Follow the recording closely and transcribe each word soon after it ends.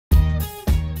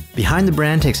Behind the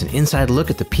Brand takes an inside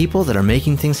look at the people that are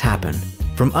making things happen.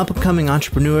 From up-and-coming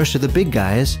entrepreneurs to the big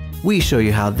guys, we show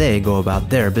you how they go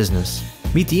about their business.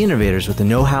 Meet the innovators with the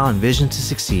know-how and vision to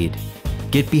succeed.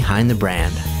 Get behind the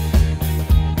brand.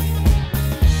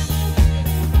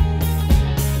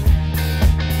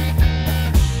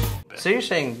 So you're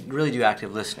saying really do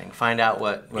active listening, find out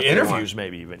what interviews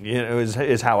maybe even,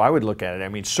 is how I would look at it. I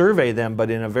mean, survey them,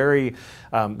 but in a very,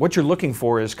 what you're looking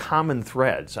for is common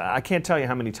threads. I can't tell you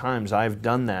how many times I've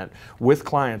done that with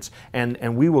clients,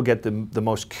 and we will get the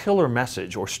most killer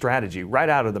message or strategy right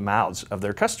out of the mouths of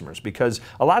their customers, because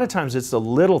a lot of times it's the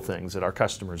little things that our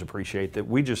customers appreciate that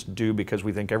we just do because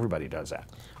we think everybody does that.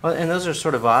 Well, and those are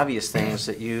sort of obvious things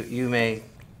that you may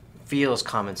feel is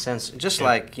common sense, just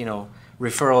like,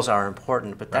 referrals are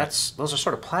important, but those are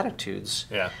sort of platitudes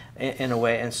in a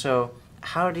way. And so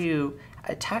how do you,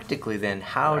 tactically then,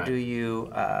 how do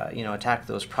you, attack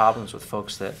those problems with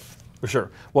folks that... For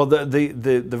sure. Well,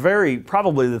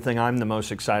 probably the thing I'm the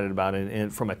most excited about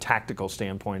from a tactical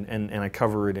standpoint, and I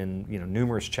cover it in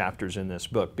numerous chapters in this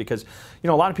book, because a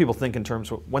lot of people think in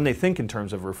terms of, when they think in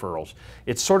terms of referrals,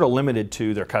 it's sort of limited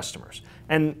to their customers,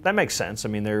 and that makes sense. I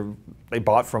mean, they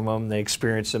bought from them, they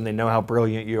experienced them, they know how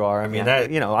brilliant you are. I mean,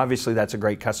 obviously that's a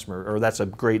great customer, or that's a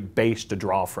great base to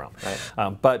draw from.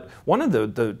 Right. But one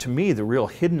of to me, the real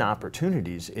hidden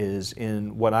opportunities is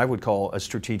in what I would call a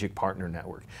strategic partner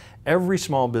network. Every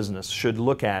small business should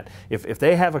look at, if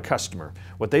they have a customer,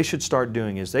 what they should start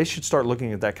doing is they should start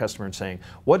looking at that customer and saying,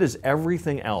 what is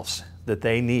everything else that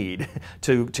they need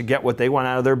to get what they want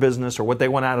out of their business or what they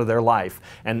want out of their life,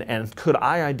 and could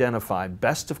I identify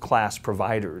best of class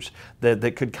providers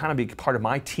that could kind of be part of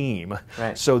my team,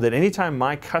 so that anytime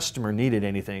my customer needed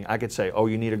anything, I could say, oh,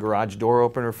 you need a garage door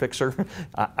opener fixer?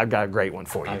 I've got a great one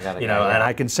for you, and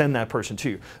I can send that person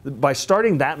to you. By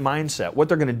starting that mindset, what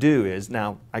they're going to do is,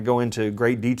 now I go into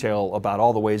great detail about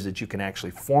all the ways that you can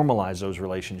actually formalize those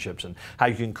relationships and how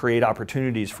you can create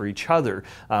opportunities for each other,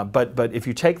 but if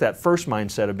you take that first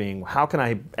mindset of being, how can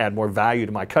I add more value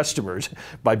to my customers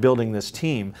by building this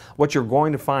team, what you're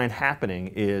going to find happening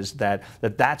is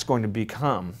that's going to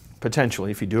become,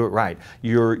 potentially, if you do it right,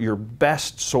 your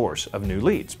best source of new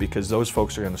leads, because those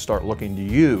folks are going to start looking to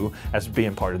you as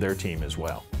being part of their team as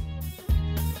well.